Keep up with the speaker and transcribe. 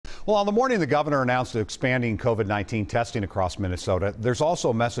Well, on the morning the governor announced expanding COVID-19 testing across Minnesota, there's also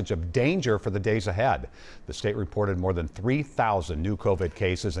a message of danger for the days ahead. The state reported more than 3,000 new COVID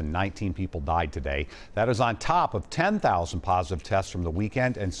cases and 19 people died today. That is on top of 10,000 positive tests from the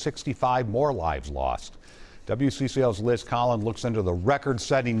weekend and 65 more lives lost. WCCO's Liz Collin looks into the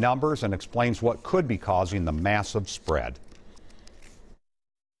record-setting numbers and explains what could be causing the massive spread.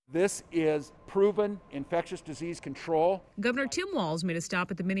 This is proven infectious disease control. Governor Tim Walz made a stop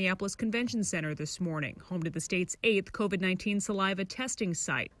at the Minneapolis Convention Center this morning, home to the state's 8th COVID-19 saliva testing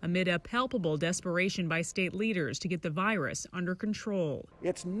site, amid a palpable desperation by state leaders to get the virus under control.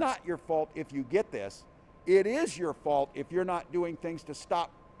 It's not your fault if you get this. It is your fault if you're not doing things to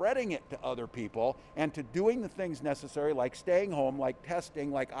stop spreading it to other people and to doing the things necessary, like staying home, like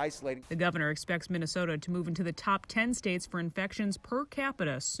testing, like isolating. The governor expects Minnesota to move into the top 10 states for infections per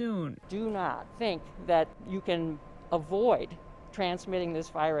capita soon. Do not think that you can avoid transmitting this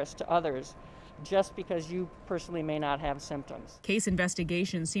virus to others just because you personally may not have symptoms. Case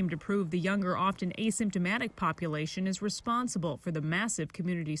investigations seem to prove the younger, often asymptomatic population is responsible for the massive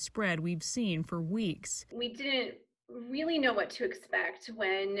community spread we've seen for weeks. We didn't really know what to expect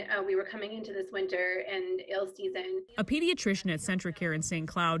when we were coming into this winter and ill season. A pediatrician at Centricare in St.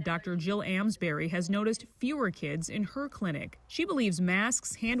 Cloud, Dr. Jill Amsbury, has noticed fewer kids in her clinic. She believes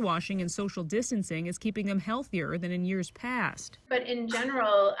masks, hand washing, and social distancing is keeping them healthier than in years past. But in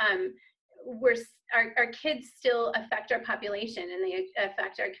general, our kids still affect our population and they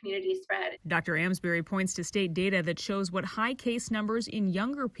affect our community spread. Dr. Amsbury points to state data that shows what high case numbers in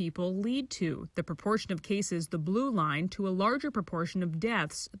younger people lead to. The proportion of cases, the blue line, to a larger proportion of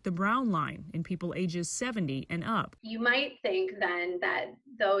deaths, the brown line, in people ages 70 and up. You might think then that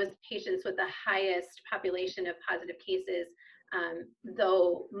those patients with the highest population of positive cases,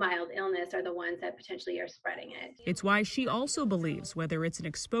 though mild illness, are the ones that potentially are spreading it. It's why she also believes whether it's an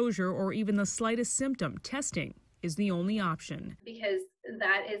exposure or even the slightest symptom, testing is the only option. Because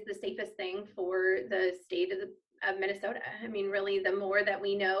that is the safest thing for the state of Minnesota. I mean, really, the more that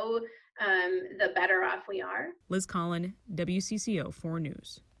we know, the better off we are. Liz Collin, WCCO 4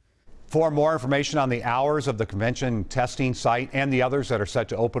 News. For more information on the hours of the convention testing site and the others that are set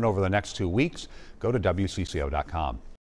to open over the next 2 weeks, go to WCCO.com.